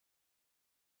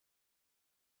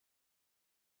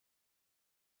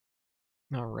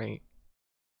All right.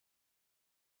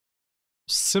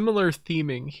 Similar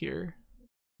theming here.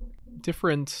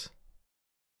 Different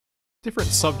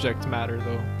subject matter,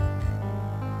 though.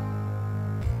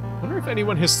 I wonder if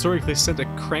anyone historically sent a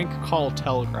crank call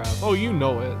telegraph. Oh, you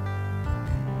know it.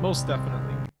 Most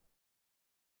definitely.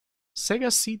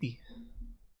 Sega CD.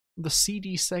 The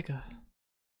CD Sega.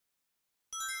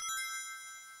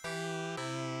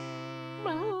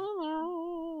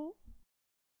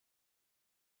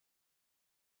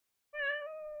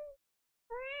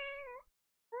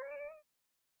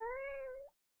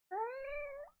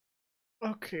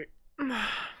 Okay.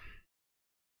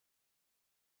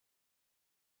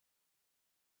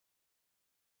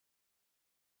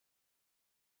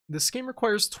 This game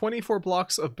requires 24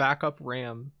 blocks of backup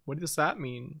RAM. What does that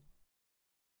mean?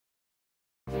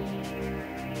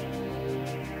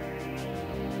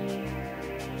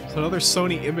 It's another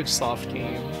Sony ImageSoft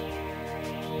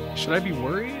game. Should I be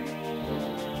worried?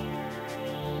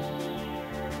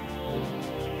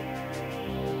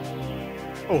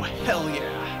 Oh, hell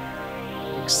yeah.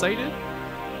 Excited?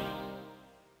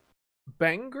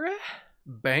 Bangra?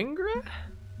 Bangra?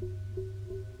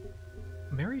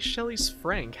 Mary Shelley's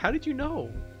Frank. How did you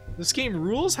know? This game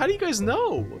rules? How do you guys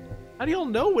know? How do y'all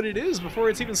know what it is before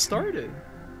it's even started?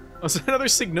 Oh, it's another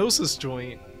Psygnosis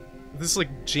joint. This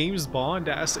like James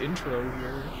Bond-ass intro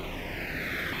here.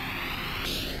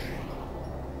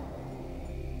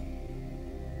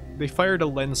 They fired a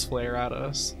lens flare at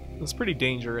us. That's pretty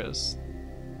dangerous.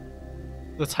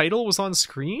 The title was on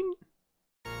screen?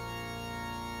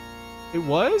 It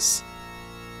was?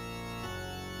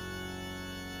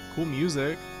 Cool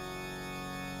music.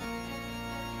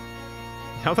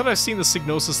 Now that I've seen the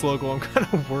Psygnosis logo, I'm kind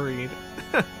of worried.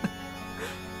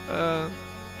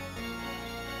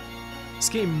 This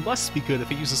game must be good if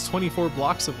it uses 24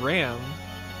 blocks of RAM.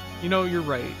 You know, you're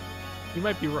right. You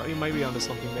might be right. You might be onto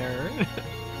something there.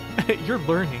 You're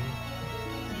learning.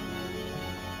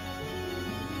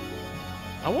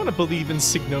 I want to believe in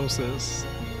Psygnosis.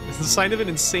 It's the sign of an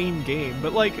insane game,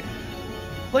 but like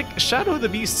Shadow of the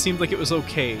Beast seemed like it was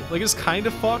okay. Like it's kind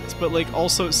of fucked, but like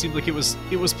also it seemed like it was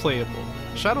playable.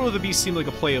 Shadow of the Beast seemed like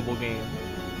a playable game.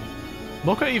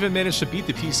 Mocha even managed to beat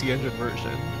the PC Engine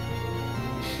version.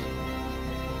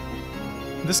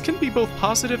 This can be both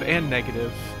positive and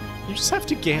negative. You just have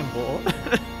to gamble.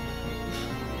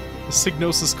 The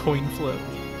Psygnosis coin flip.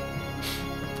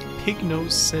 Pig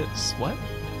nose sis. What?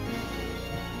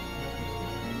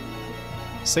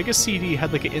 Sega CD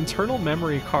had like an internal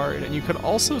memory card, and you could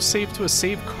also save to a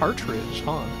save cartridge,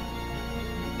 huh?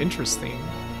 Interesting.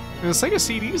 And the Sega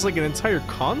CD is like an entire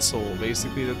console,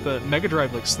 basically, that the Mega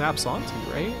Drive like snaps onto,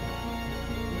 right?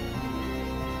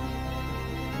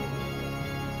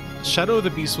 Shadow of the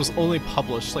Beast was only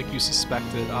published like you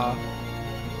suspected. That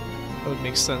would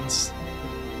make sense.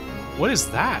 What is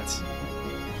that?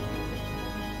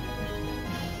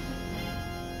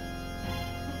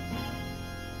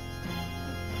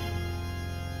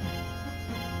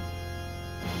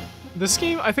 This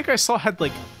game, I think I saw had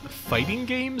like fighting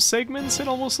game segments, it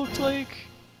almost looked like.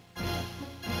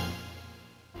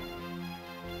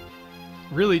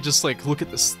 Really just like, look at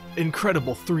this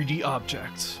incredible 3D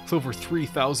object with over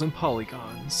 3,000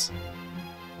 polygons.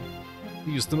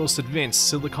 We used the most advanced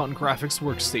Silicon graphics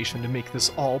workstation to make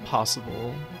this all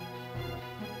possible.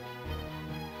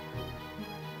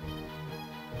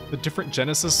 The different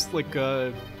Genesis like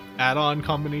add-on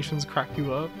combinations crack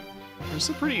you up. There's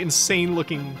a pretty insane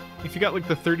looking, if you got like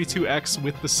the 32X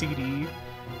with the CD.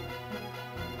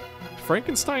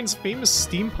 Frankenstein's famous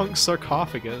steampunk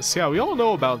sarcophagus. Yeah, we all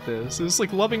know about this. It's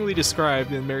like lovingly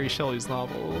described in Mary Shelley's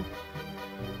novel.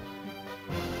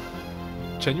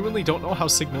 Genuinely don't know how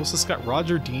Psygnosis got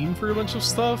Roger Dean for a bunch of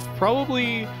stuff.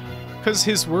 Probably because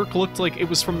his work looked like it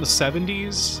was from the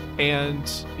 70s and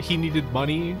he needed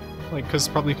money. Like, because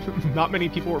probably not many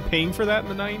people were paying for that in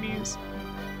the 90s.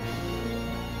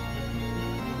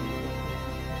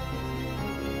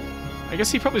 I guess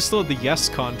he probably still had the Yes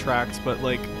contract, but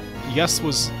like, Yes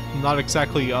was not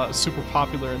exactly super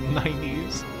popular in the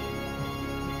 90s.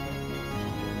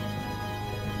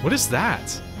 What is that?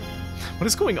 What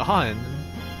is going on?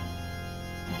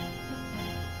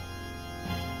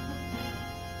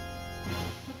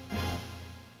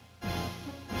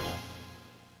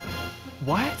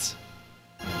 What?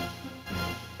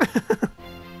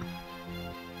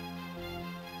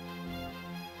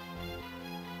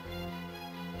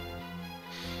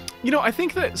 You know, I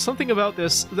think that something about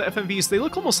this, the FMVs, they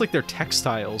look almost like they're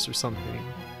textiles or something.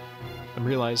 I'm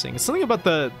realizing. It's something about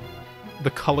the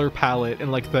color palette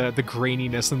and like the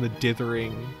graininess and the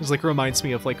dithering. It like reminds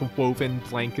me of like woven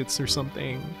blankets or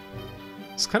something.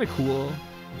 It's kind of cool.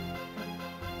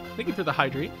 Thank you for the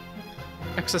hydrate.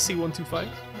 XSC125.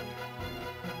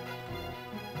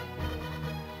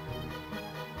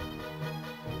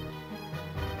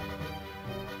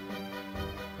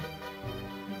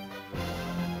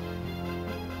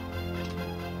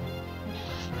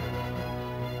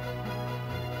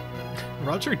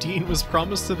 Roger Dean was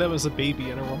promised to them as a baby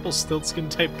in a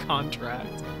Rumpelstiltskin-type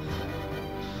contract.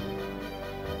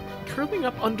 Curling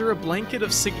up under a blanket of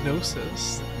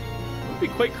Signosis. It would be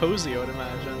quite cozy, I would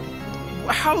imagine.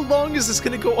 How long is this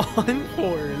gonna go on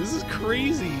for? This is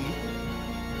crazy.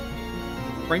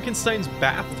 Frankenstein's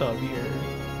bathtub here.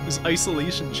 His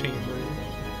isolation chamber.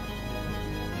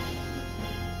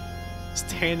 His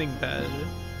tanning bed.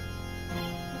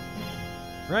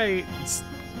 Right,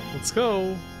 let's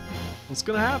go. What's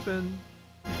gonna happen?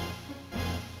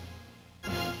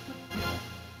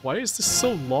 Why is this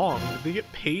so long? Did they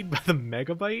get paid by the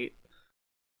megabyte?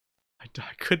 I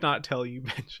could not tell you,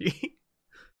 Benji.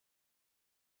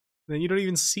 Then you don't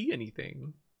even see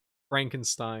anything.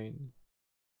 Frankenstein.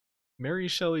 Mary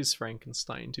Shelley's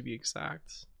Frankenstein, to be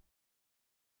exact.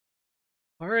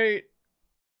 Alright.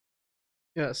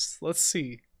 Yes, let's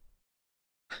see.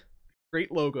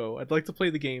 Great logo. I'd like to play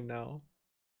the game now.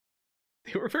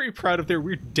 They were very proud of their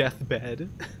weird deathbed.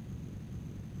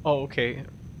 Oh, okay.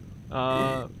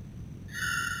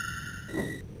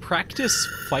 Practice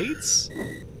fights?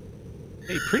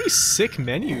 Hey, pretty sick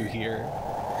menu here.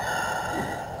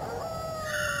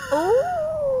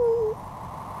 Oh!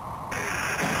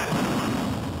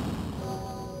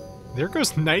 There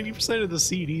goes 90% of the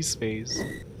CD space.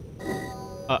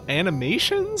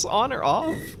 Animations on or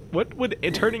off? What would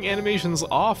turning animations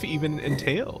off even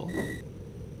entail?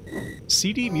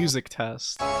 CD music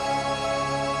test.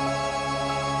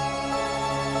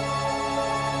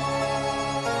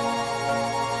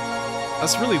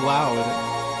 That's really loud.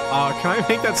 Can I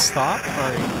make that stop?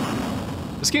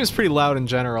 Alright. This game is pretty loud in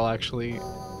general, actually.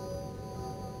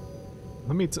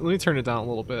 Let me turn it down a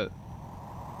little bit.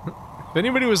 If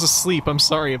anybody was asleep, I'm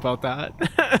sorry about that.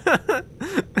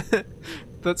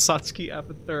 That Satsuki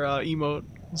emote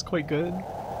is quite good.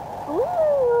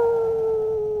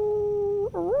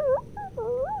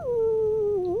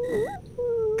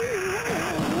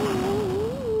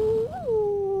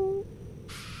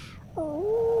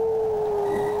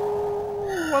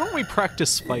 Why don't we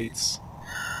practice fights?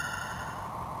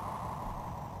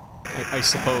 I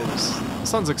suppose.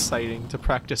 Sounds exciting to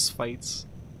practice fights.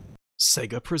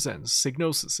 Sega presents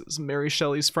Signosis' Mary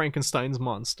Shelley's Frankenstein's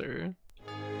Monster.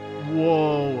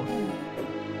 Whoa.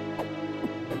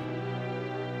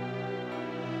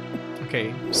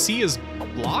 Okay, C is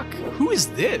block? Who is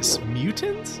this?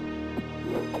 Mutant?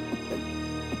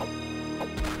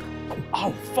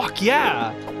 Oh, fuck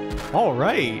yeah!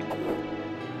 Alright.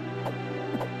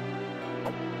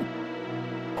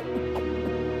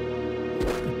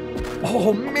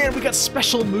 Oh man, we got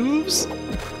special moves?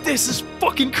 This is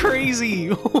fucking crazy!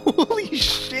 Holy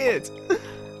shit!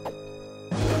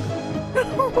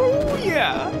 Oh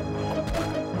yeah!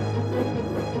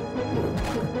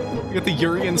 We got the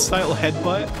Urian style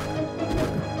headbutt.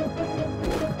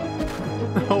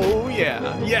 Oh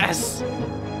yeah, yes!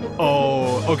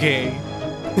 Oh, okay.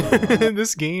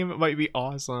 This game might be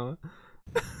awesome.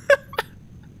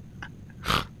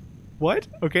 What?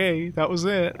 Okay, that was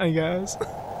it, I guess.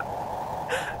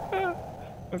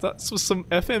 I thought this was some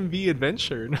FMV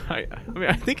adventure. I mean,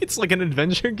 I think it's like an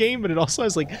adventure game, but it also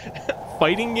has like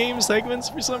fighting game segments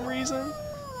for some reason.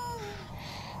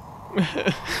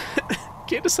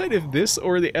 Can't decide if this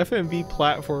or the FMV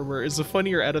platformer is a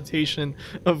funnier adaptation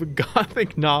of a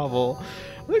gothic novel.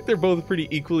 I think they're both pretty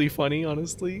equally funny,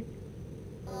 honestly.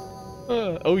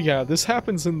 Oh yeah, this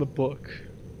happens in the book.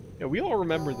 Yeah, we all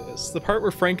remember this. The part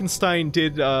where Frankenstein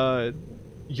did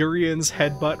Urian's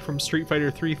headbutt from Street Fighter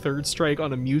 3 Third Strike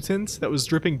on a mutant that was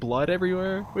dripping blood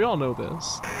everywhere. We all know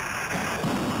this.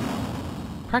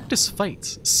 Practice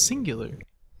fights, singular.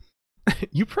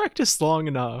 You practiced long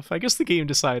enough. I guess the game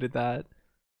decided that.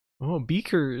 Oh,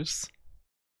 beakers.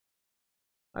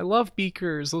 I love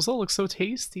beakers. Those all look so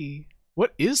tasty.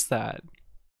 What is that?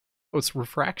 Oh, it's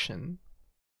refraction.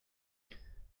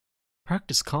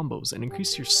 Practice combos and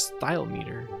increase your style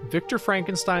meter. Victor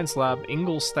Frankenstein's Lab,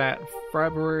 Ingolstadt,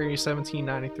 February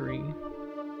 1793.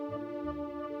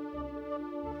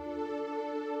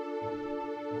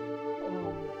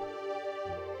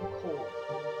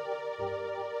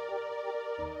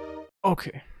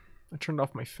 Okay, I turned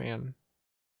off my fan.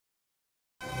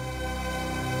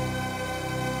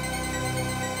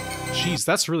 Jeez,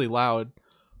 that's really loud.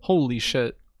 Holy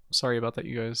shit. Sorry about that,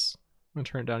 you guys. I'm gonna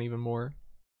turn it down even more.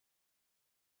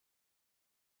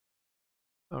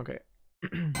 Okay.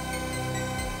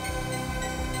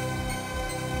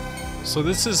 So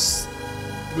this is...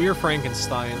 We are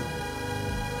Frankenstein.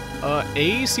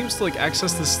 A seems to like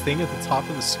access this thing at the top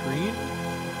of the screen.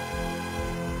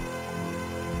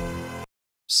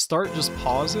 Start just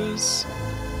pauses.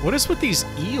 What is with these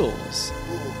eels?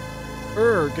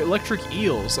 Erg, electric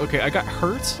eels. Okay, I got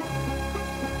hurt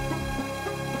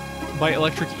by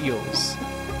electric eels.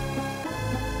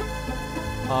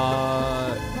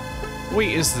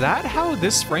 Wait, is that how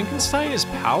this Frankenstein is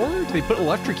powered? They put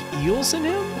electric eels in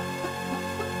him?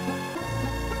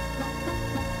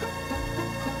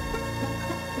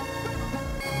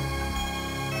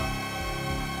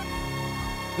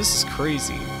 This is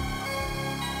crazy.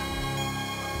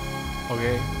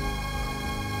 Okay.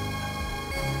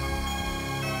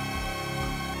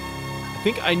 I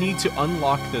think I need to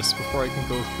unlock this before I can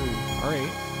go through. Alright.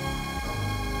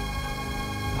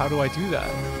 How do I do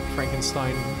that?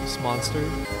 Frankenstein, this monster.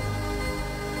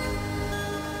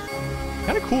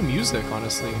 Kind of cool music,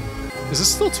 honestly. Is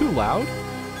this still too loud?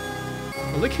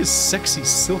 I like his sexy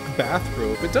silk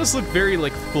bathrobe. It does look very,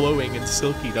 like, flowing and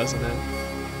silky, doesn't it?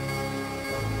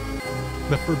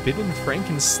 The forbidden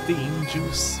Frankenstein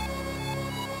juice.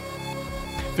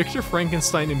 Victor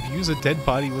Frankenstein imbues a dead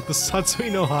body with the Satsui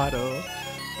no Hado.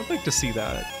 I'd like to see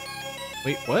that.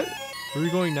 Wait, what? Where are we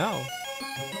going now?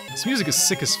 This music is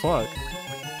sick as fuck.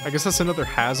 I guess that's another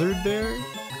hazard there?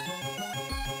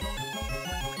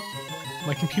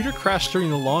 My computer crashed during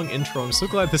the long intro. I'm so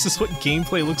glad this is what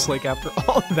gameplay looks like after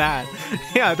all of that.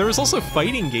 Yeah, there was also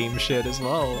fighting game shit as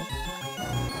well.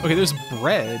 Okay, there's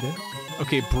bread.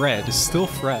 Okay, bread is still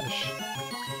fresh.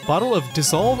 Bottle of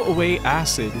dissolve away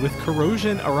acid with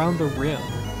corrosion around the rim.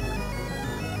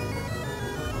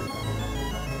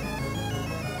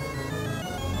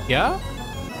 Yeah?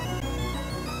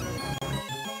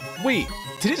 Wait,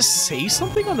 did it say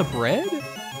something on the bread?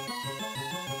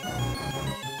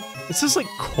 It says like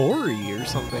Cory or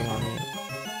something on it.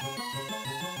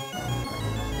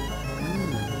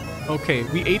 Okay,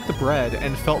 we ate the bread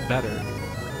and felt better.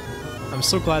 I'm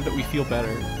so glad that we feel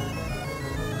better.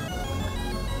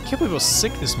 I can't believe how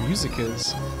sick this music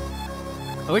is.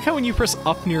 I like how when you press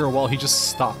up near a wall, he just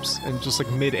stops and just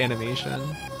like mid-animation.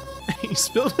 He's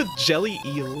filled with jelly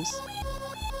eels.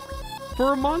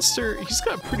 For a monster, he's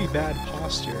got pretty bad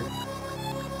posture.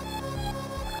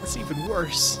 That's even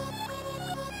worse.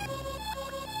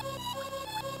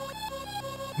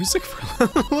 Music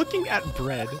for looking at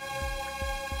bread.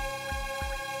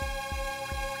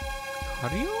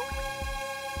 Audio?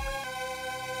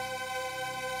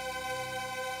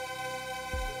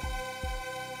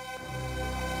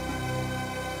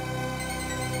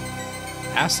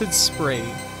 Acid spray.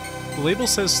 The label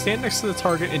says stand next to the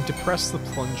target and depress the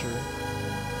plunger.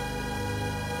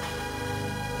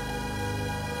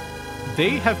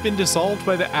 They have been dissolved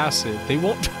by the acid. They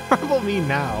won't trouble me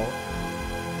now.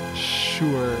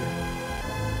 Sure.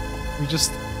 We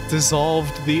just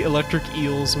dissolved the electric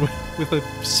eels with a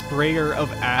sprayer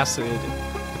of acid.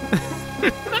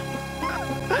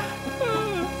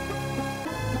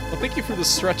 Well, thank you for the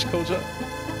stretch, Koja.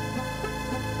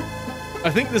 I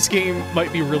think this game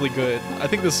might be really good. I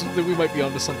think we might be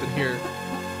onto something here.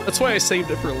 That's why I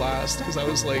saved it for last, because I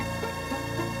was like,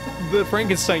 the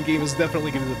Frankenstein game is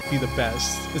definitely going to be the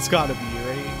best. It's gotta be,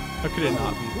 right? How could it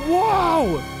not be?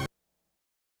 Whoa!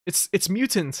 It's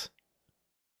mutant.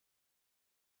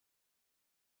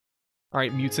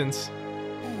 Alright, mutants.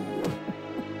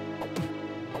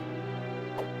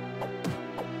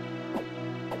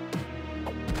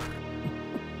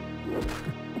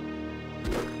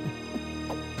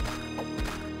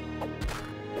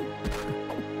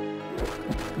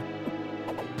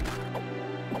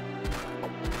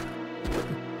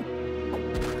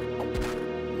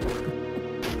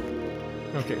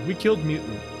 Okay, we killed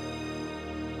mutant.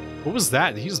 What was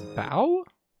that? Did he just bow?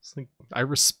 It's like, I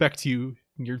respect you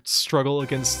in your struggle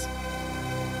against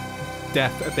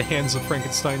death at the hands of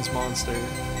Frankenstein's monster.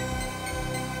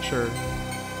 Sure.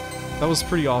 That was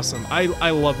pretty awesome. I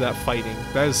love that fighting.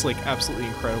 That is, like, absolutely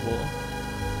incredible.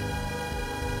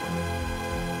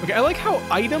 Okay, I like how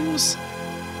items...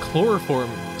 Chloroform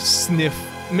sniff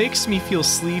makes me feel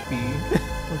sleepy.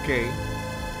 Okay.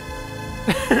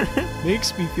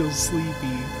 Makes me feel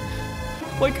sleepy.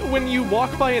 Like, when you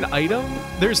walk by an item,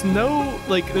 there's no,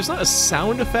 like, there's not a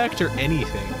sound effect or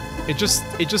anything. It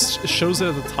just shows it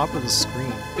at the top of the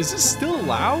screen. Is this still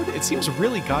loud? It seems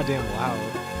really goddamn loud.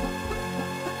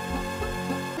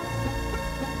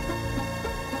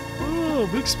 Oh,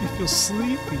 makes me feel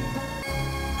sleepy.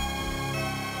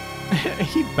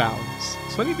 He bows.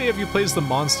 It's funny they have you play as the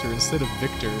monster instead of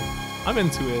Victor. I'm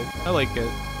into it. I like it.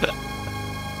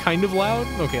 Kind of loud?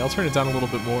 Okay, I'll turn it down a little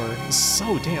bit more. It's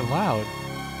so damn loud.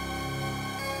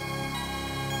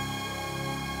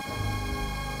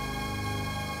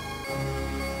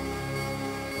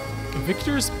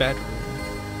 Victor's bedroom.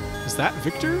 Is that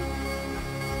Victor?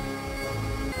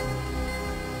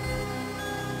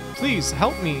 Please,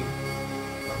 help me.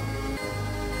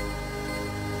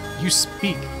 You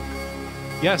speak.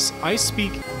 Yes, I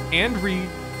speak and read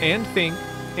and think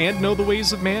and know the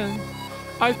ways of man.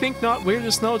 I think not where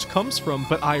this knowledge comes from,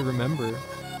 but I remember.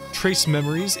 Trace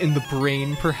memories in the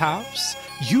brain, perhaps?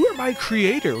 You are my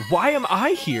creator. Why am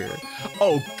I here?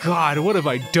 Oh God, what have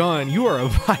I done? You are a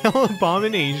vile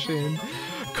abomination.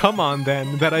 Come on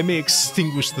then, that I may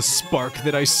extinguish the spark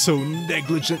that I so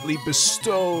negligently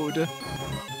bestowed.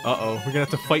 Uh-oh, we're gonna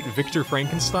have to fight Victor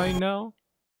Frankenstein now?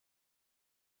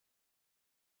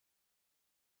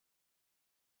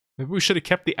 Maybe we should have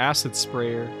kept the acid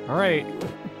sprayer. Alright,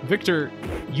 Victor,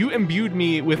 you imbued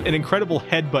me with an incredible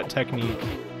headbutt technique.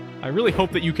 I really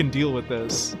hope that you can deal with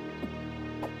this.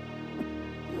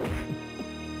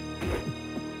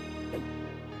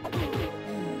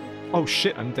 Oh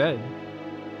shit, I'm dead.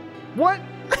 What?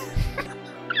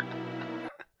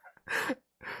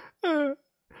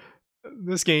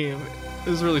 This game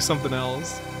is really something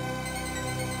else.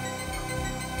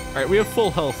 Alright, we have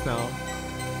full health now.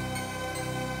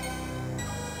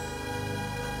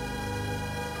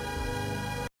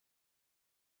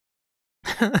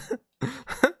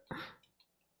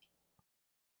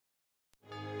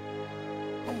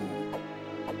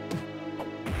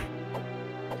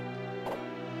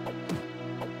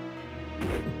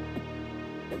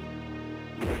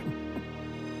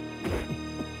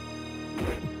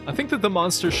 I think that the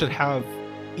monster should have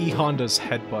E Honda's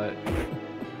headbutt.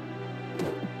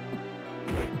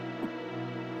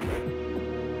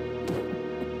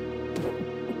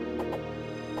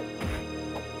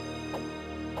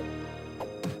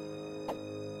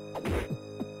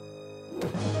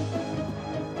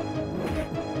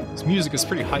 This music is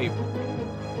pretty hype.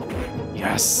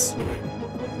 Yes!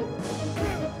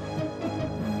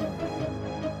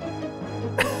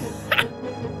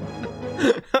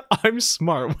 I'm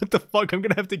smart. What the fuck? I'm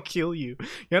gonna have to kill you.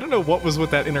 Yeah, I don't know what was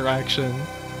with that interaction.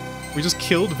 We just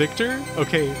killed Victor?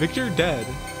 Okay, Victor dead.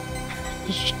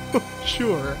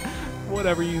 Sure.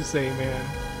 Whatever you say, man.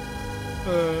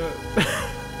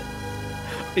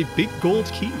 A big gold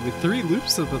key with 3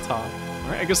 loops at the top.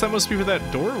 Alright, I guess that must be for that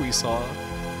door we saw.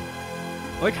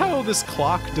 I like how this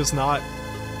clock does not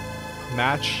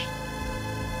match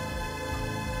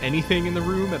anything in the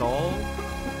room at all.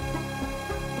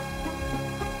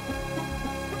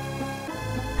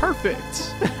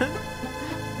 Perfect!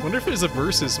 Wonder if there's a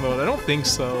versus mode. I don't think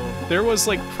so. There was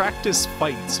like practice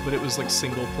fights, but it was like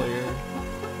single player.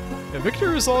 Yeah,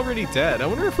 Victor is already dead. I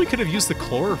wonder if we could have used the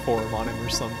chloroform on him or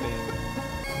something.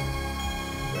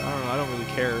 I don't know, I don't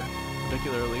really care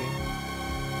particularly.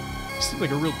 He seems like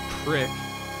a real prick.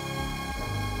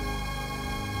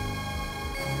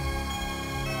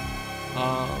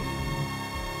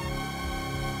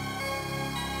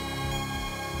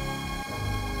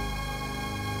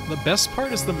 The best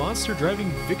part is the monster driving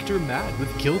Victor mad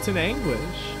with guilt and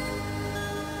anguish.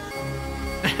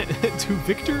 To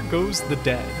Victor goes the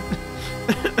dead.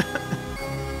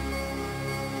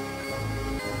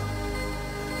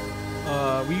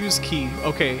 We use key.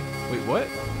 Okay, wait, what?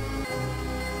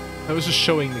 I was just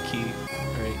showing the key.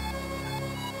 Alright.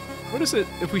 What is it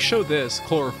if we show this?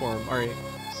 Chloroform. Alright,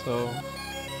 so...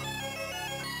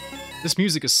 This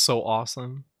music is so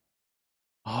awesome.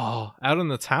 Oh, out in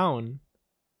the town.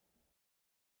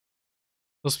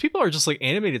 Those people are just like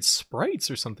animated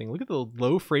sprites or something. Look at the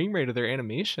low frame rate of their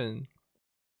animation.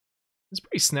 It's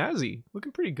pretty snazzy.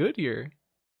 Looking pretty good here.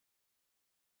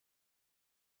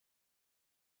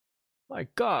 My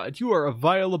God, you are a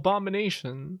vile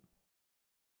abomination.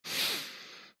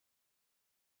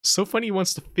 So funny he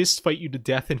wants to fist fight you to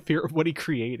death in fear of what he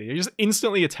created. He just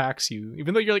instantly attacks you,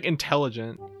 even though you're like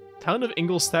intelligent. Town of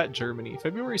Ingolstadt, Germany,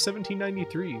 February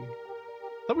 1793. I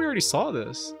thought we already saw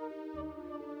this.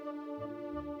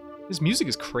 This music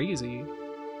is crazy.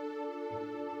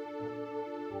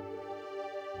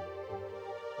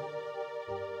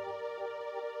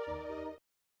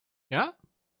 Yeah?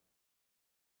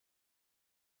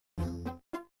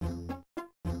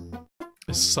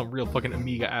 This is some real fucking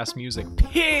Amiga-ass music.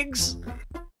 Pigs!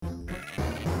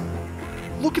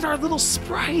 Look at our little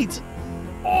sprite!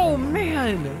 Oh,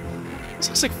 man! This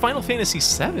looks like Final Fantasy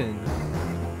VII.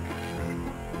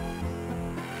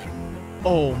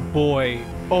 Oh, boy.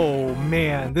 Oh,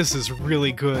 man. This is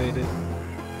really good.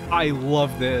 I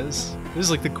love this. This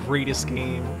is like the greatest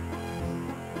game.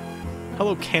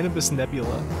 Hello, Cannabis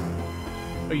Nebula.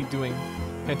 What are you doing?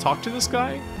 Can I talk to this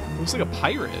guy? He looks like a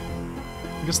pirate.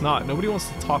 I guess not. Nobody wants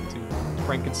to talk to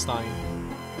Frankenstein.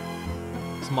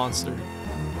 This monster.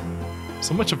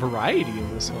 So much variety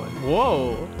in this one.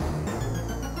 Whoa.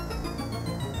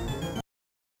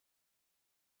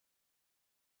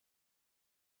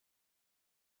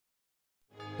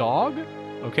 Dog?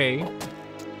 Okay.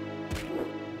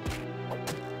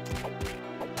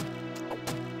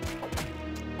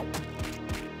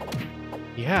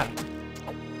 Yeah.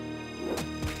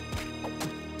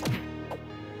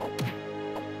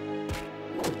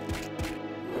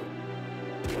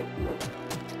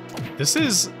 This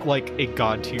is like a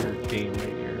god tier game right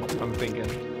here, I'm thinking.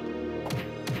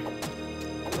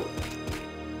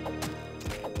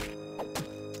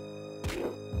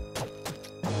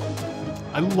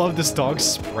 I love this dog's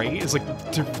sprite. It's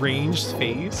like deranged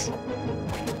face.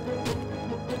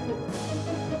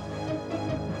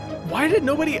 Why did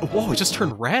nobody... Whoa, it just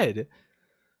turned red.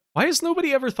 Why has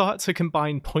nobody ever thought to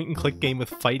combine point-and-click game with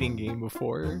fighting game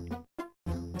before?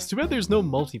 It's too bad there's no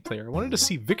multiplayer. I wanted to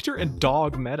see Victor and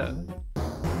dog meta.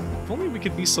 If only we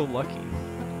could be so lucky.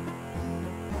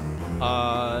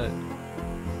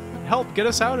 Help, get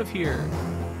us out of here.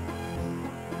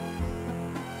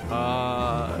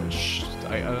 I'm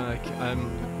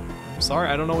sorry,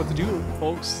 I don't know what to do,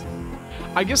 folks.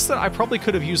 I guess that I probably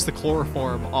could have used the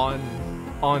chloroform on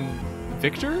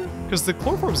Victor, because the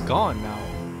chloroform's gone now.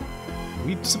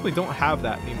 We simply don't have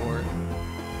that anymore.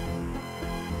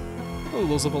 Oh,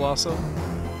 Loza Veloso.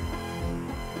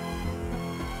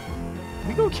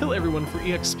 We go kill everyone for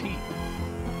EXP.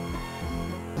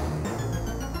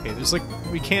 Okay, there's like,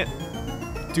 we can't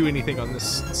do anything on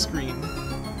this screen.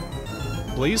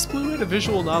 Blaze Blue had a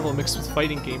visual novel mixed with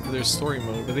fighting game for their story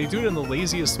mode, but they do it in the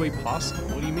laziest way possible.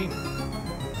 What do you mean?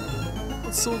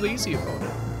 What's so lazy about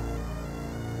it?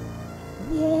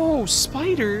 Whoa,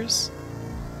 spiders!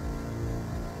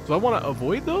 Do I want to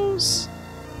avoid those?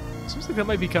 Seems like that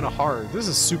might be kind of hard. This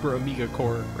is super Amiga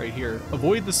core right here.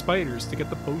 Avoid the spiders to get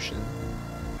the potion.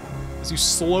 As you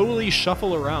slowly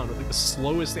shuffle around with like the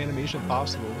slowest animation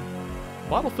possible.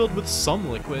 Bottle filled with some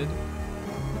liquid.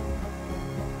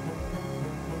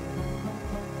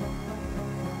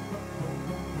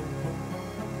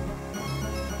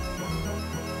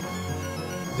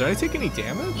 Did I take any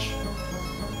damage?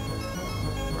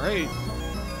 Alright.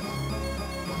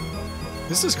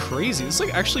 This is crazy. This is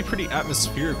like actually pretty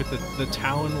atmospheric with the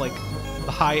town, like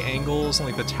the high angles and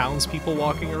like the townspeople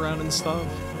walking around and stuff.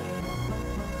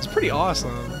 It's pretty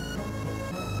awesome.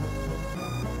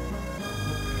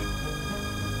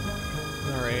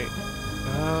 Alright.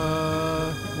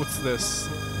 What's this?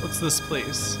 What's this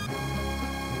place?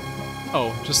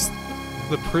 Oh, just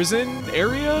the prison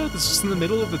area that's just in the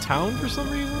middle of the town for some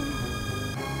reason?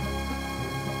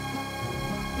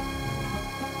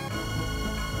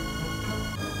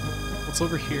 What's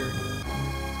over here?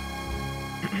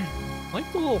 I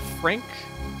like the little Frank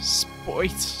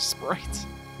sprite.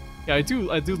 Yeah, I do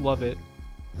love it.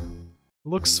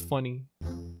 Looks funny.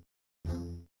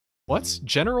 What?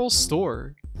 General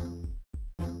store.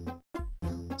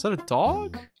 Is that a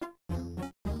dog?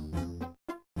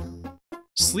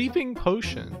 Sleeping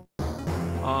potion.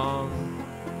 I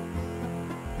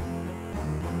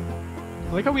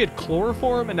like how we had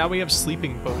chloroform and now we have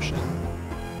sleeping potion.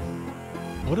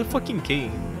 What a fucking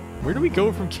game. Where do we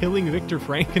go from killing Victor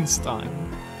Frankenstein?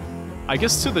 I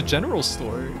guess to the general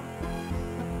store.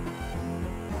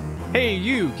 Hey,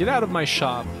 you! Get out of my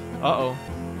shop! Uh-oh.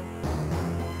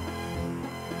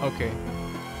 Okay.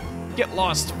 Get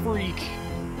lost, freak!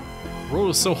 The world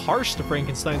was so harsh to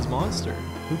Frankenstein's monster.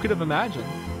 Who could have imagined?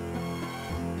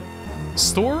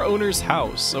 Store owner's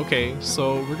house. Okay,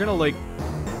 so we're gonna, like...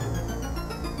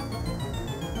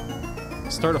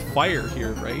 start a fire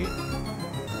here, right?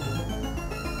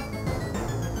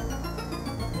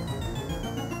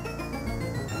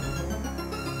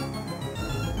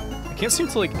 Can't seem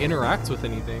to like interact with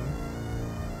anything.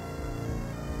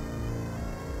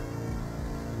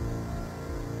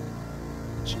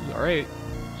 All right.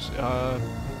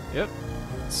 Yep.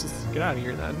 Let's just get out of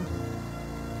here then.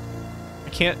 I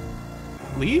can't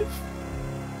leave?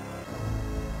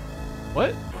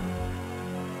 What?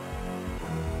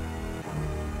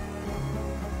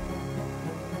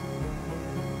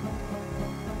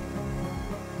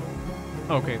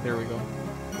 Okay, there we go.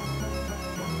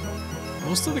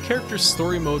 Most of the characters'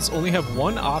 story modes only have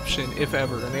one option, if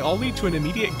ever, and they all lead to an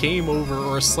immediate game over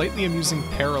or a slightly amusing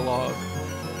paralogue.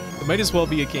 It might as well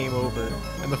be a game over,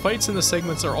 and the fights in the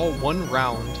segments are all one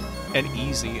round and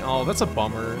easy. Oh, that's a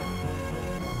bummer.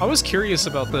 I was curious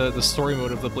about the story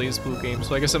mode of the Blaze Blue game,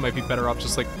 so I guess it might be better off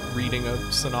just like reading a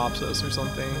synopsis or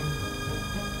something.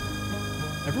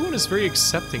 Everyone is very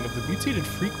accepting of the mutated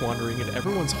freak wandering in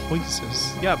everyone's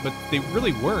voices. Yeah, but they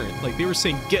really weren't. Like, they were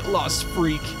saying, "Get lost,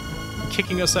 freak!"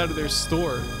 kicking us out of their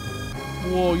store.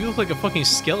 Whoa, you look like a fucking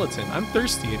skeleton. I'm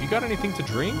thirsty. Have you got anything to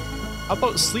drink? How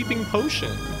about sleeping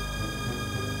potion?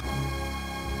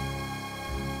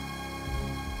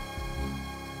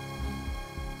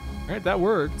 Alright, that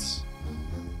worked.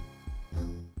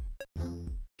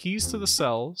 Keys to the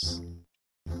cells.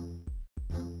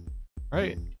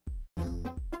 Right. I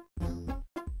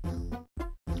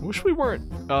wish we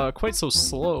weren't quite so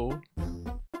slow.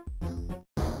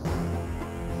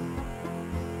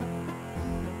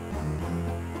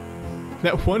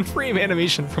 That one frame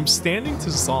animation from standing to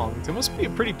zonked. It must be a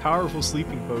pretty powerful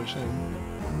sleeping potion.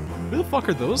 Who the fuck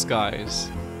are those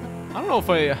guys? I don't know if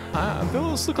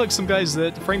those look like some guys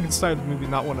that Frankenstein would maybe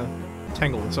not want to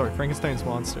tangle with. Sorry, Frankenstein's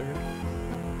monster.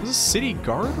 Is this a city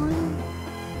guard room?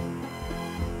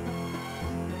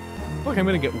 I feel like I'm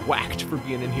gonna get whacked for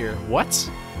being in here. What?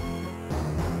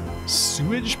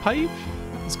 Sewage pipe?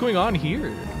 What's going on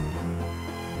here?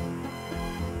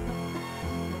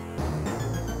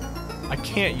 I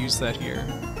can't use that here.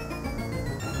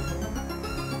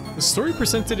 The story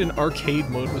presented in arcade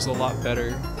mode was a lot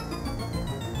better.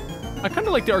 I kind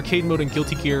of like the arcade mode in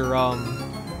Guilty Gear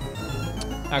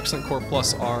Accent Core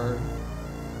Plus R.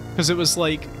 Because it was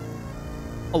like,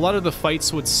 a lot of the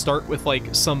fights would start with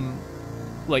like some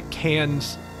like canned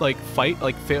like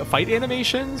fight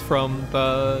animations from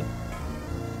the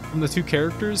two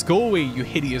characters. Go away, you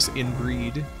hideous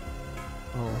inbreed.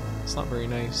 Oh, it's not very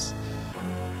nice.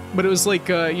 But it was like,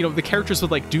 you know, the characters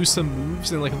would like do some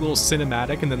moves in like a little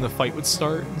cinematic and then the fight would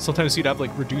start. And sometimes you'd have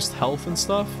like reduced health and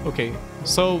stuff. Okay,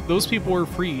 so those people were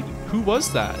freed. Who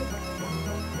was that?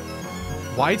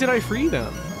 Why did I free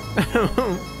them?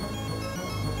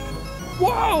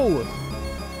 Whoa!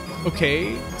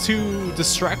 Okay, to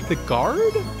distract the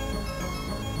guard?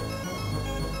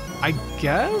 I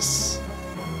guess?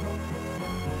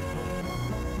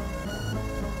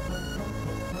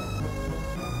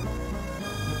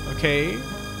 Okay.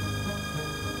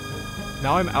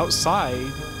 Now I'm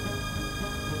outside.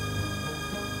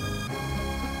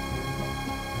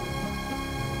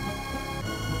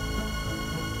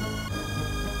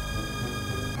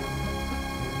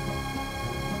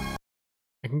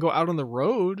 I can go out on the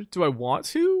road. Do I want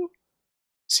to?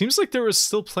 Seems like there was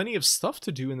still plenty of stuff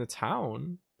to do in the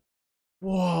town.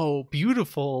 Whoa,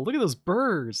 beautiful. Look at those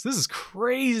birds. This is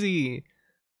crazy.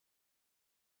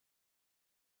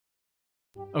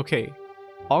 Okay,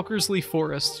 Augersley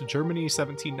Forest, Germany,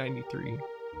 1793.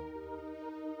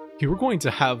 You were going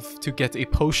to have to get a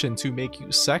potion to make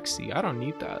you sexy. I don't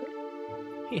need that.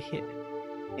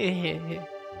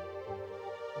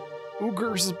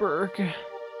 Ugersberg.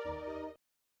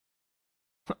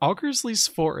 Augersley's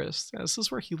Forest. Yeah, this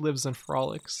is where he lives and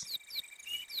frolics.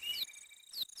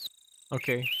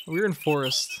 Okay, we're in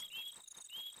Forest.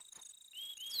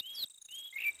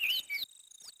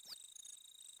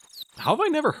 How have I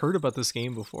never heard about this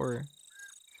game before?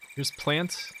 Here's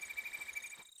plant.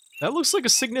 That looks like a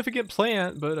significant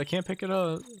plant, but I can't pick it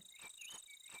up.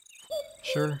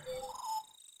 Sure.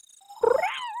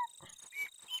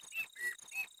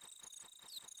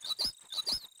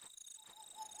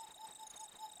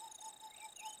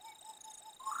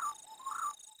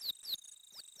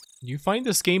 You find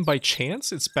this game by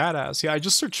chance? It's badass. Yeah, I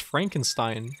just searched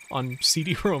Frankenstein on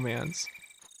CD Romance.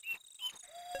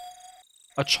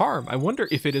 A charm. I wonder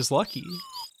if it is lucky.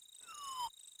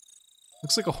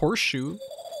 Looks like a horseshoe.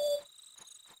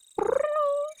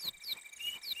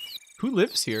 Who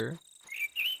lives here?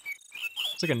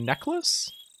 It's like a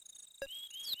necklace?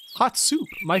 Hot soup.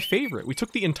 My favorite. We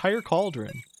took the entire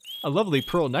cauldron. A lovely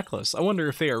pearl necklace. I wonder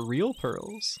if they are real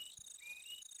pearls.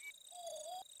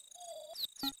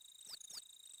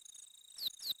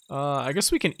 I guess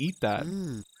we can eat that.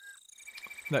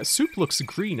 That soup looks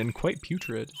green and quite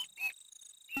putrid.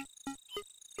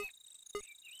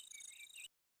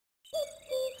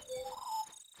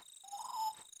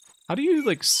 How do you,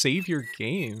 like, save your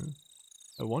game?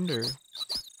 I wonder.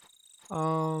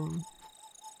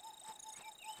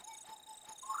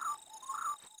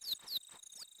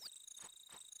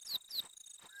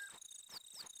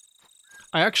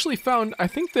 I actually found, I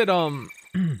think that,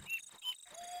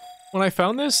 when I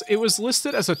found this, it was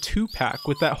listed as a 2-pack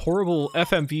with that horrible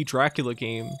FMV Dracula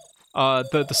game.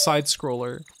 The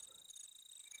side-scroller.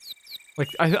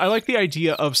 Like, I like the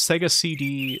idea of Sega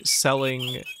CD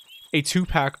selling a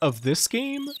 2-pack of this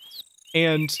game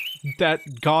and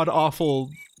that god-awful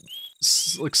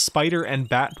like spider and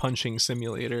bat punching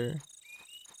simulator.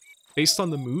 Based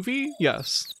on the movie?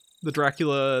 Yes. The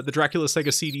Dracula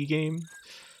Sega CD game.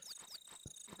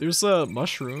 There's a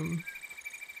mushroom.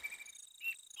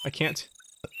 I can't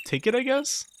take it, I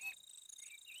guess?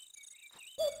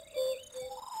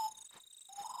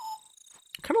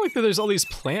 kind of like that there's all these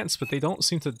plants, but they don't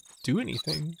seem to do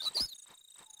anything.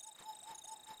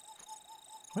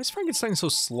 Why is Frankenstein so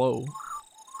slow?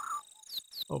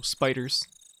 Oh, spiders.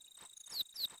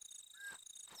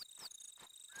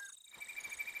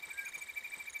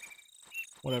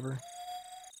 Whatever.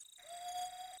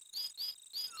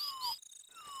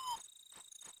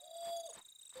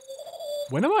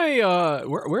 When am I,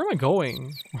 where am I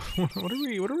going?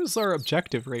 what is our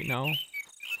objective right now?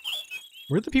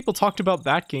 Where the people talked about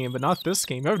that game, but not this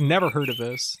game? I've never heard of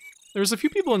this. There's a few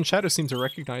people in chat who seem to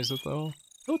recognize it, though.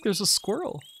 Oh, look, there's a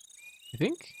squirrel. I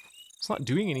think? It's not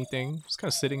doing anything. It's kind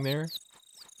of sitting there.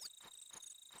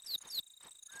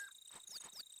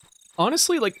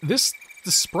 Honestly, like, the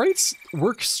sprites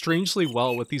work strangely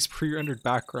well with these pre-rendered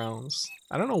backgrounds.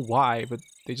 I don't know why, but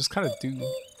they just kind of do.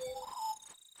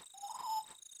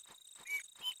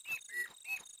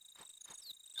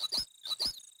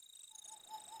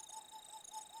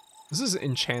 This is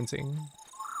enchanting.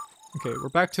 Okay, we're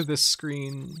back to this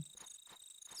screen.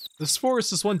 This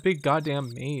forest is one big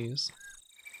goddamn maze.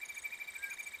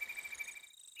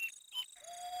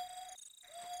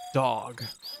 Dog.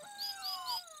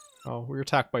 Oh, we were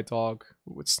attacked by dog.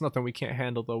 It's nothing we can't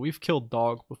handle, though. We've killed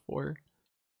dog before.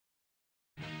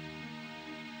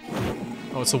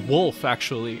 Oh, it's a wolf,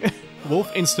 actually.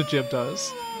 Wolf insta-jibbed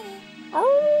us.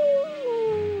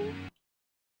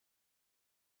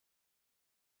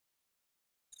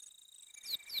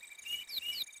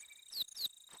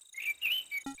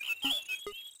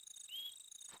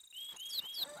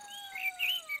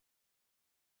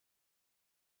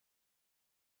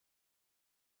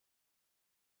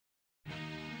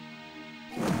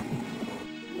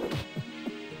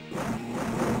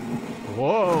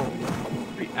 Whoa.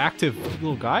 Pretty active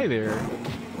little guy there.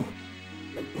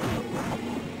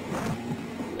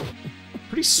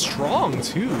 Pretty strong,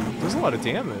 too. Does a lot of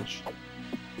damage.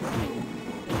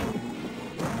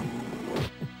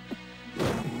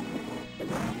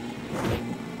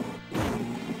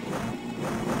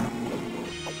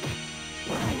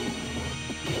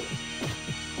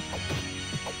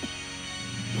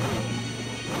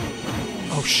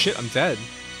 Oh shit, I'm dead.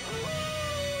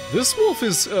 This wolf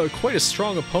is quite a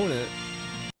strong opponent.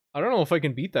 I don't know if I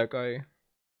can beat that guy.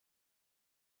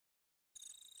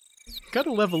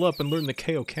 Gotta level up and learn the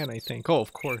Kaioken, I think. Oh,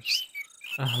 of course.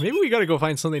 Maybe we gotta go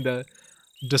find something to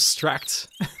distract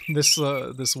this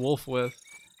this wolf with.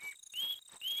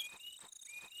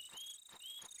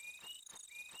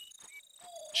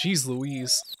 Jeez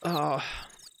Louise. That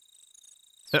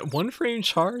one frame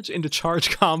charge into charge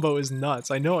combo is nuts.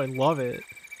 I know, I love it.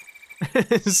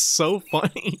 It's so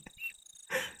funny.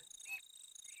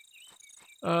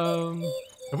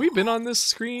 Have we been on this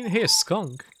screen? Hey, a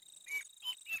skunk.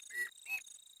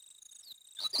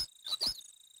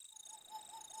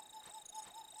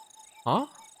 Huh?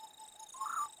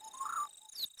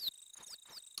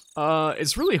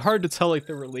 It's really hard to tell, like,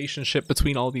 the relationship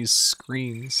between all these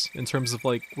screens in terms of,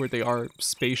 like, where they are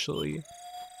spatially.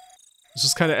 It's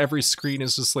just kind of every screen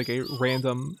is just, like, a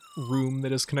random room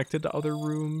that is connected to other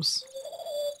rooms.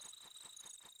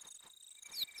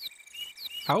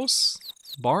 House?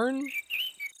 Barn?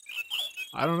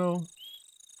 I don't know.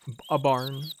 A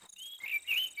barn.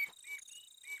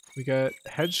 We got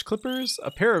hedge clippers,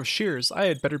 a pair of shears. I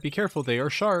had better be careful, they are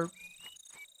sharp.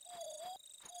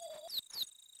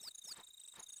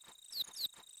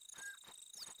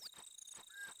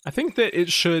 I think that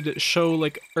it should show,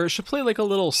 like, or it should play like a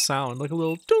little sound, like a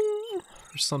little ding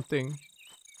or something.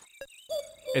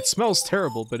 It smells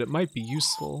terrible, but it might be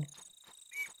useful.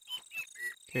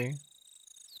 Okay.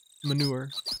 Manure.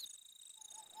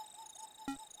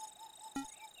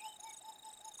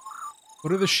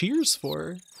 What are the shears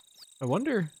for? I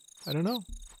wonder. I don't know.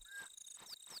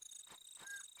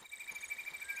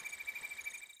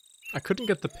 I couldn't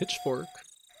get the pitchfork.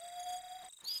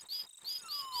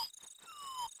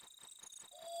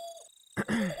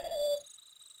 Can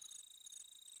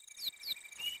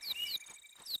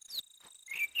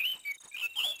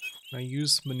I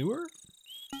use manure?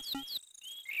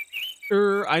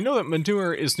 I know that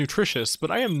manure is nutritious, but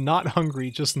I am not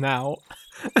hungry just now.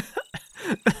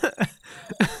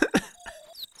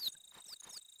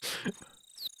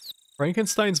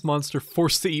 Frankenstein's monster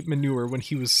forced to eat manure when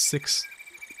he was 6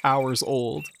 hours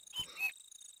old.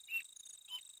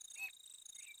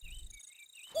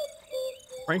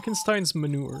 Frankenstein's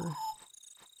manure.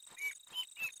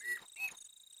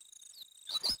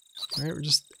 Alright, we're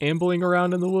just ambling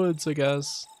around in the woods, I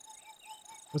guess.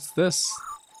 What's this?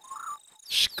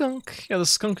 Skunk. Yeah, the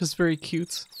skunk is very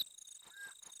cute.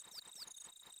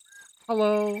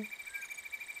 Hello.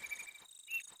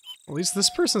 At least this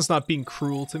person's not being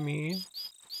cruel to me.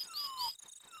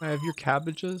 I have your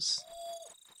cabbages.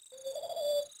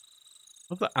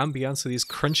 Love the ambiance of these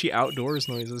crunchy outdoors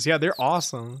noises. Yeah, they're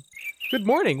awesome. Good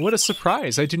morning. What a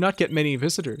surprise. I do not get many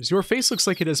visitors. Your face looks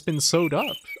like it has been sewed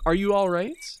up. Are you all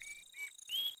right?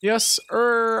 Yes,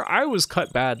 I was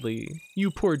cut badly.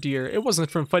 You poor dear. It wasn't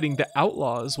from fighting the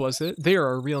outlaws, was it? They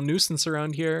are a real nuisance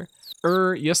around here.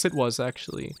 Yes it was,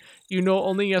 actually. You know,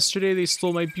 only yesterday they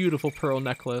stole my beautiful pearl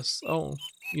necklace. Oh,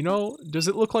 you know, does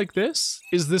it look like this?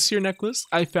 Is this your necklace?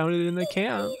 I found it in the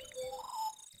camp.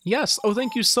 Yes, oh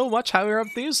thank you so much. How are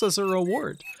these as a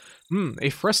reward? A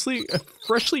freshly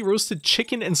roasted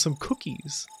chicken and some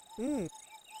cookies.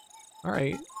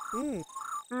 Alright.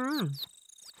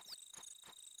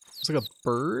 It's like a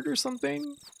bird or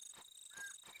something.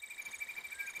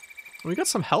 We got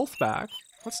some health back.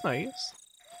 That's nice.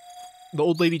 The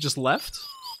old lady just left?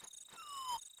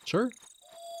 Sure.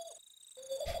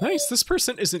 Nice, this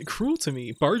person isn't cruel to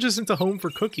me. Barges into home for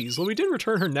cookies. Well, we did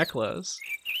return her necklace.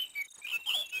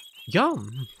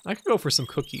 Yum! I could go for some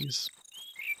cookies.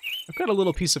 I've got a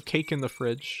little piece of cake in the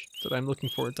fridge that I'm looking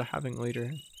forward to having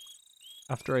later.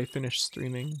 After I finish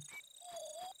streaming.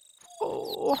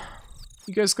 Oh...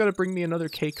 You guys gotta bring me another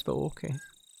cake, though. Okay.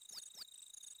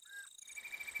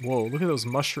 Whoa, look at those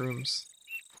mushrooms.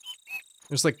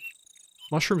 There's, like,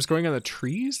 mushrooms growing on the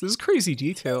trees? This is crazy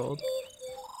detailed.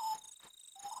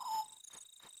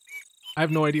 I have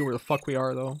no idea where the fuck we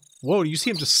are, though. Whoa, do you see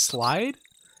him just slide?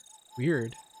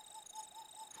 Weird.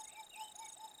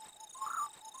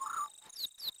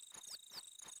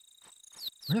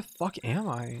 Where the fuck am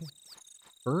I?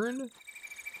 Burn?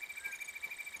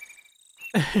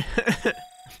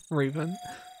 Raven.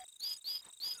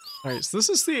 Alright, so this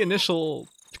is the initial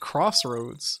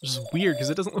crossroads. Which is weird because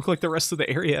it doesn't look like the rest of the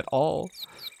area at all.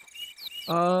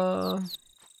 Down?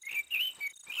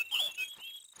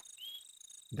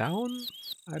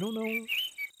 I don't know.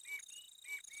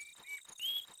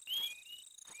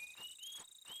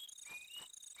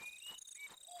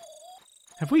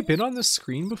 Have we been on this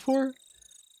screen before?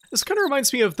 This kind of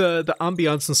reminds me of the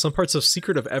ambiance in some parts of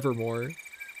Secret of Evermore.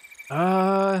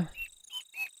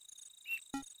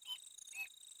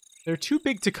 They're too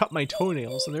big to cut my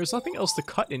toenails, and there's nothing else to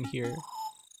cut in here.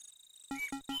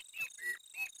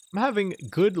 I'm having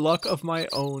good luck of my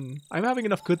own. I'm having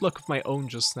enough good luck of my own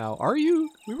just now. Are you?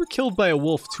 We were killed by a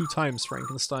wolf 2 times,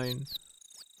 Frankenstein.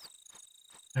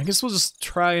 I guess we'll just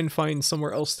try and find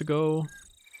somewhere else to go.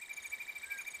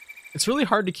 It's really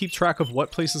hard to keep track of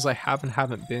what places I have and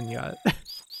haven't been yet.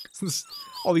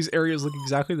 All these areas look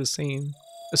exactly the same.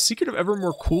 A Secret of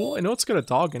Evermore cool? I know it's got a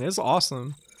dog in it. It's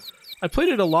awesome. I played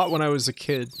it a lot when I was a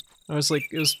kid. It was like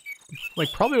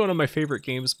probably one of my favorite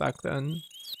games back then.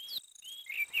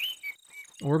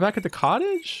 We're back at the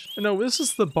cottage? No, this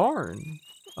is the barn.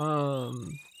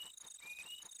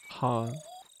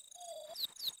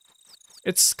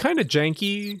 It's kind of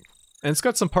janky, and it's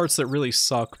got some parts that really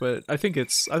suck, but I think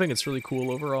it's really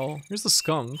cool overall. Here's the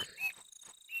skunk.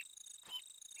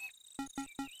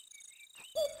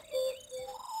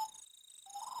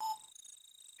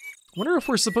 Wonder if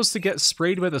we're supposed to get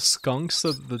sprayed by the skunk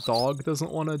so that the dog doesn't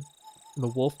want to... The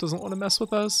wolf doesn't want to mess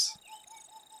with us?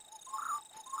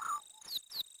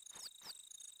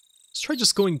 Let's try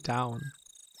just going down.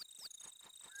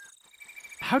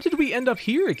 How did we end up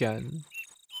here again?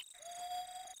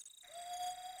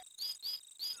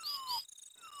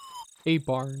 A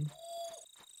barn.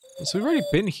 So we've already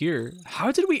been here.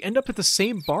 How did we end up at the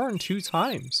same barn 2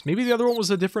 times? Maybe the other one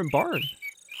was a different barn.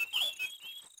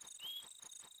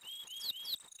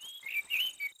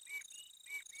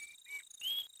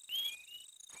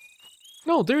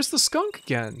 No, there's the skunk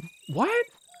again. What?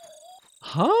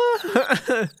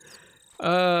 Huh?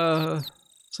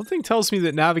 Something tells me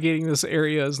that navigating this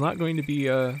area is not going to be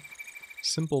a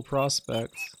simple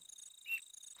prospect.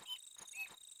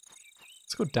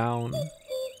 Let's go down.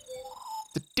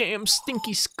 The damn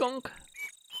stinky skunk.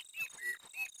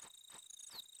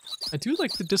 I do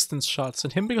like the distance shots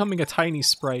and him becoming a tiny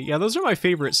sprite. Yeah, those are my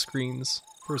favorite screens,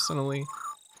 personally.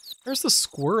 There's the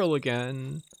squirrel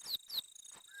again.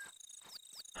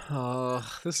 Ugh,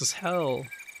 this is hell.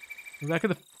 We're back at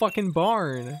the fucking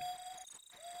barn.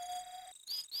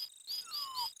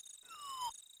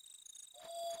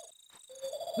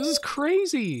 This is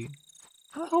crazy.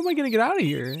 How the hell am I gonna get out of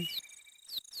here?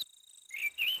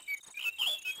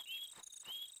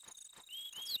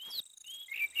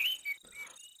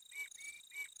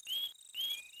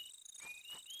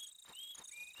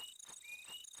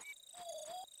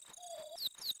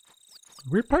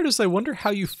 Weird part is I wonder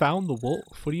how you found the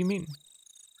wolf. What do you mean?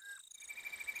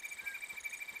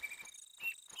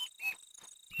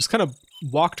 Just kind of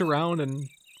walked around and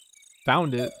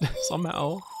found it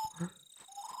somehow.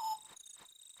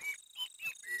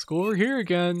 go over here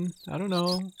again. I don't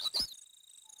know.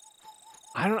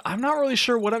 I'm not really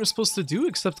sure what I'm supposed to do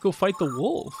except go fight the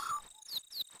wolf.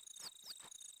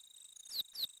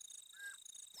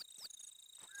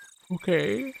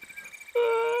 Okay.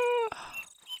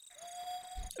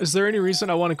 Is there any reason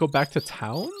I want to go back to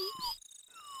town?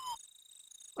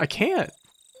 I can't.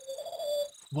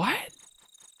 What?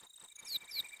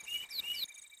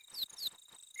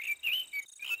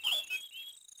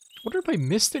 I wonder if I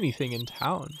missed anything in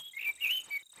town.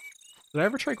 Did I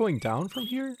ever try going down from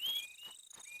here?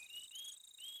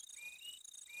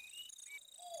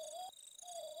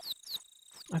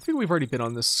 I think we've already been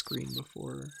on this screen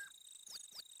before.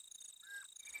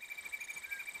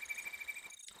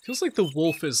 Feels like the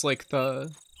wolf is like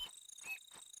the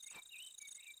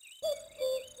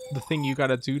thing you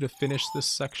gotta do to finish this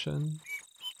section.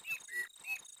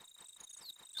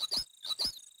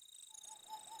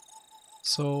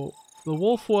 So the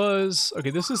wolf was... Okay,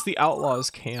 this is the outlaws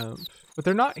camp, but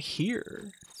they're not here.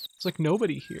 There's like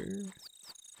nobody here.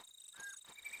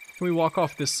 Can we walk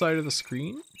off this side of the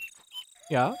screen?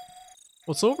 Yeah?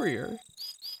 What's over here?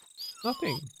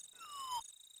 Nothing.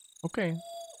 Okay.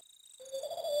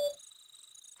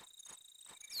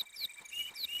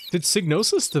 Did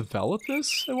Psygnosis develop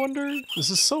this, I wonder? This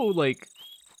is so, like,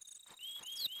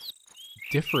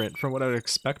 different from what I would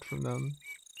expect from them.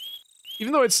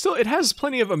 Even though it has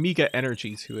plenty of Amiga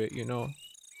energy to it, you know?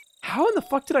 How in the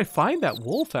fuck did I find that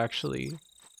wolf, actually?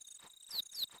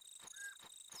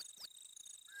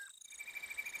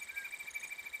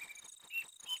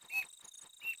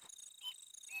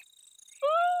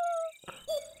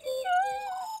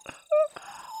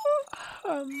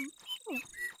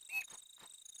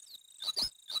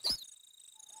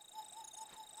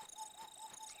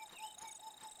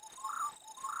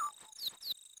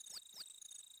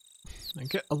 I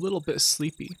get a little bit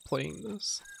sleepy playing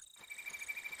this.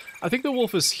 I think the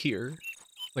wolf is here,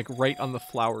 like right on the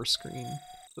flower screen,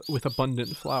 with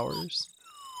abundant flowers.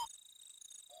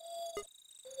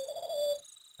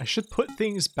 I should put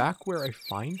things back where I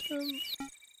find them?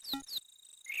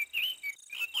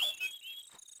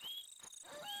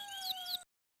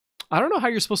 I don't know how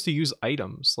you're supposed to use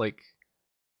items, like...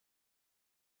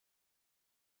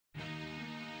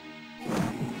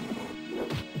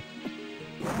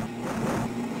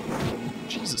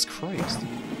 Jesus Christ.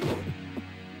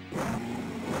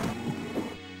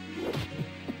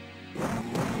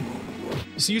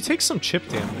 So you take some chip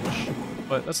damage,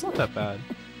 but that's not that bad.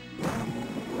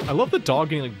 I love the dog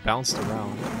getting like bounced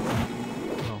around.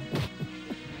 Oh.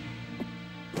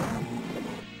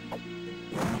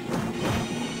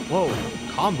 Whoa,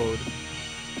 comboed.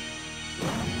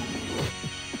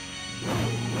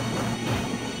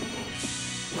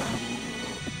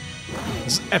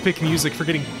 This is epic music for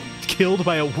getting killed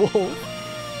by a wolf.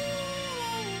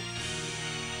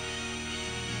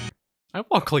 I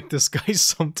walk like this guy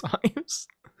sometimes.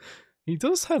 He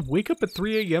does have wake up at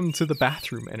 3 AM to the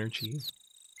bathroom energy.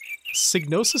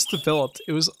 Psygnosis developed.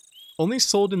 It was only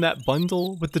sold in that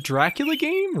bundle with the Dracula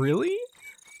game? Really?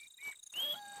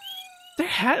 There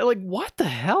had, like, what the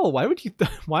hell? Why would you,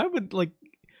 why would, like,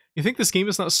 you think this game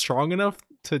is not strong enough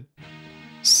to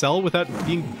sell without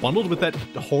being bundled with that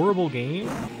horrible game?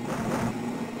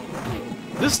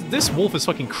 This wolf is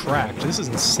fucking cracked. This is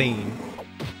insane.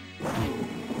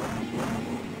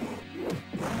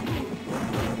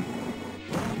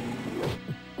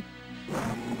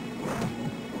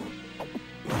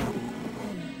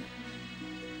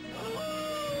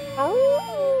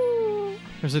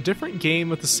 There's a different game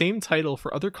with the same title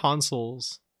for other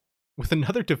consoles with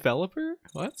another developer?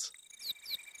 What?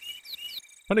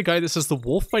 Find a guy that says the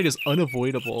wolf fight is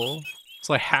unavoidable.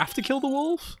 So I have to kill the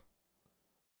wolf?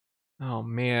 Oh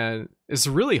man, it's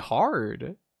really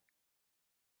hard.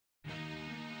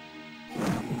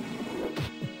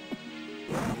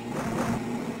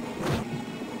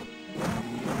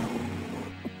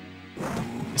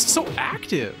 It's so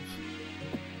active.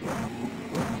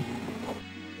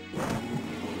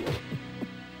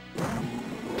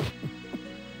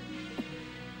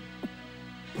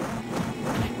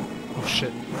 Oh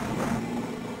shit.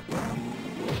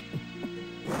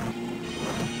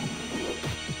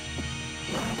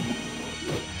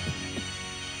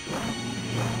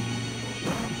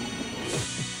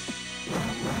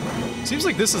 Seems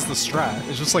like this is the strat.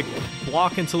 It's just like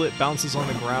block until it bounces on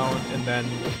the ground and then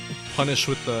punish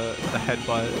with the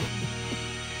headbutt.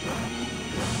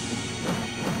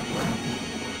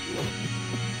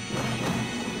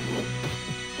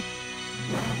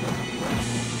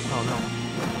 Oh no.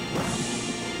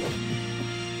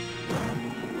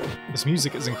 This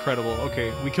music is incredible.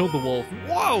 Okay, we killed the wolf.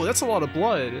 Whoa, that's a lot of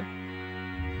blood.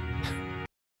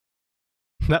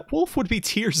 That wolf would be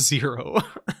tier 0.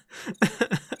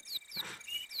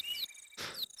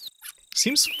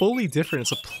 Seems fully different.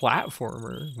 It's a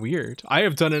platformer. Weird. I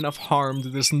have done enough harm to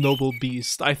this noble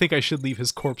beast. I think I should leave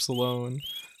his corpse alone.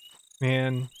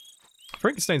 Man,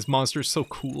 Frankenstein's monster is so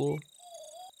cool.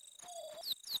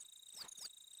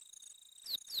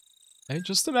 I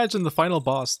just imagine the final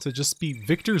boss to just be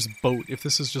Victor's boat if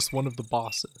this is just one of the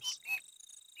bosses.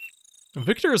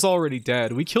 Victor is already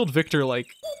dead. We killed Victor like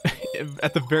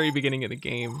at the very beginning of the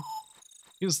game.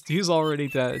 He's already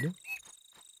dead.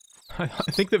 I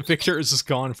think that Victor is just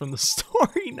gone from the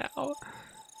story now.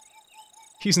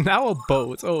 He's now a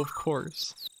boat. Oh, of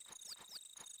course.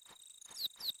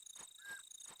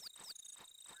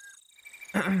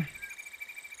 I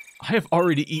have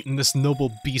already eaten this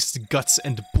noble beast's guts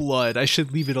and blood. I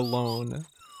should leave it alone.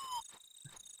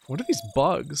 What are these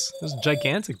bugs? There's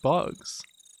gigantic bugs.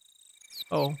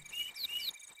 Oh.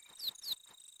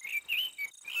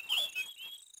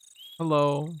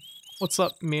 Hello. What's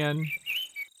up, man?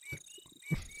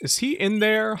 Is he in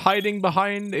there, hiding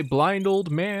behind a blind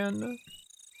old man?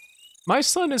 My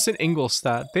son is in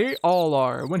Ingolstadt. They all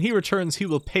are. When he returns, he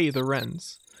will pay the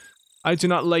rent. I do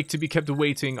not like to be kept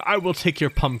waiting. I will take your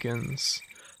pumpkins.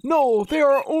 No, they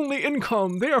are only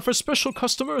income. They are for special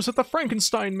customers at the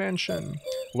Frankenstein mansion.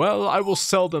 Well, I will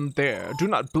sell them there. Do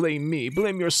not blame me.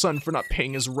 Blame your son for not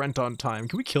paying his rent on time.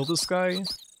 Can we kill this guy?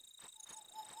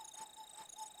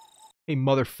 Hey,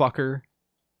 motherfucker.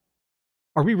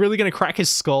 Are we really gonna crack his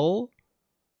skull?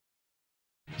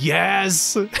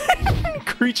 Yes!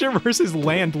 Creature versus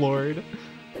Landlord.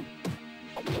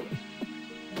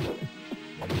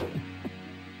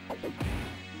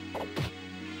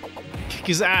 Kick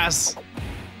his ass!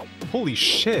 Holy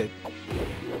shit.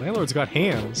 Landlord's got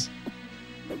hands.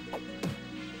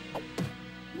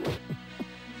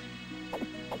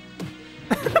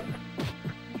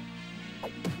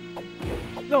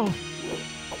 No!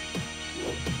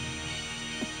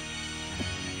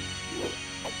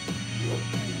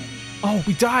 Oh,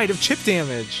 we died of chip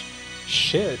damage.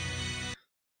 Shit.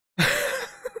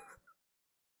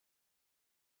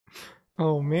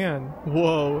 Oh man.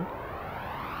 Whoa.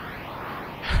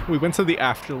 We went to the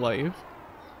afterlife.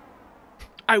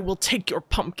 I will take your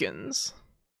pumpkins.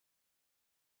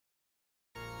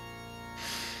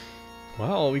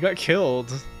 Well, we got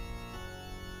killed.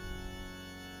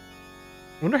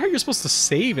 I wonder how you're supposed to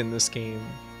save in this game.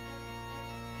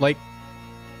 Like,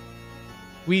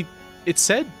 it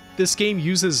said this game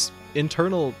uses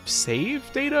internal save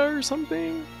data or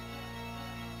something?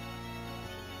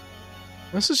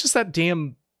 This is just that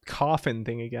damn coffin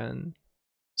thing again.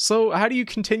 So how do you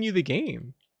continue the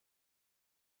game?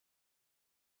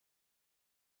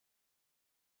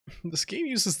 This game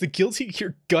uses the Guilty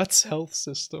Gear Guts health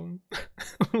system.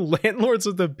 Landlords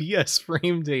with the BS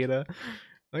frame data.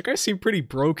 That guy seemed pretty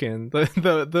broken.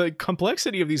 The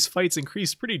complexity of these fights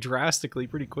increased pretty drastically,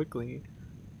 pretty quickly.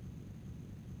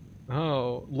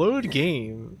 Oh, load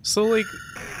game. So like,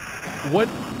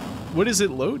 what is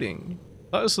it loading?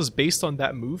 I thought this was based on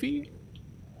that movie?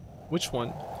 Which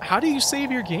one? How do you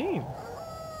save your game?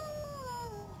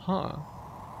 Huh.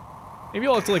 Maybe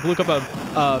I'll have to like look up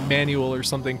a manual or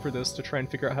something for this to try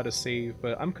and figure out how to save,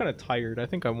 but I'm kind of tired. I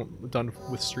think I'm done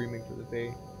with streaming for the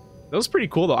day. That was pretty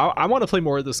cool though. I want to play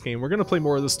more of this game. We're gonna play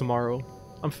more of this tomorrow.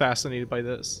 I'm fascinated by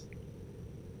this.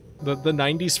 The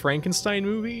 90s Frankenstein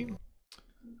movie?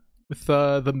 With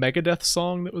the Megadeth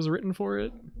song that was written for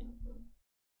it.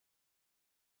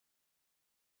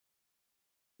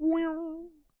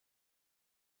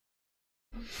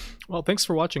 Well, thanks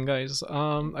for watching, guys.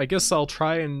 I guess I'll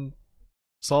try and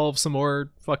solve some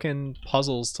more fucking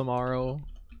puzzles tomorrow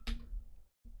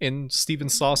in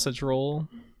Steven's sausage roll.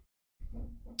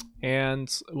 And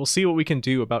we'll see what we can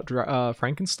do about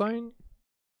Frankenstein?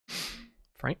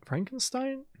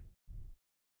 Frankenstein?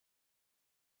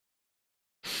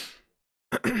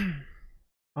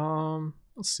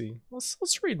 Let's see.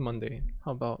 Let's read Monday.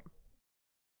 How about?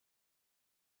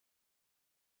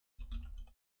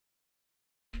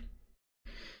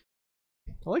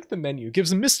 I like the menu.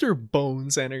 Gives Mr.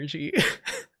 Bones energy.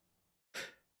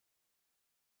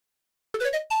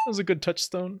 That was a good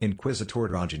touchstone. Inquisitor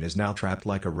Drogon is now trapped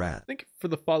like a rat. Thank you for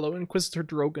the follow, Inquisitor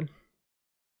Drogon.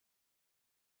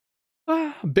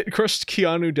 Ah, bit crushed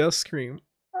Keanu Death Scream.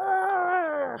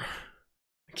 I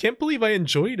can't believe I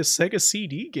enjoyed a Sega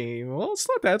CD game. Well, it's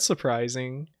not that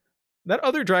surprising. That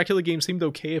other Dracula game seemed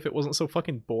okay if it wasn't so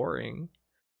fucking boring.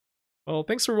 Well,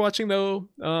 thanks for watching though.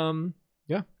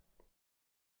 Yeah.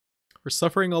 For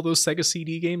suffering all those Sega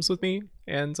CD games with me.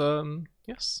 And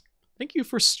yes. Thank you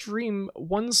for stream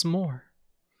once more.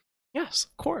 Yes,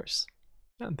 of course.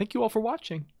 Yeah, and thank you all for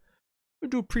watching. I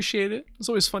do appreciate it. It's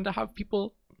always fun to have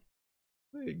people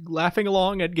laughing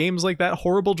along at games like that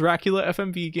horrible Dracula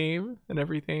FMV game and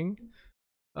everything.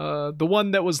 The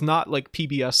one that was not like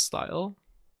PBS style.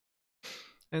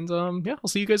 And yeah, I'll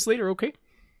see you guys later, okay?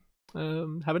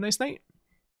 Have a nice night.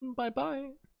 Bye bye.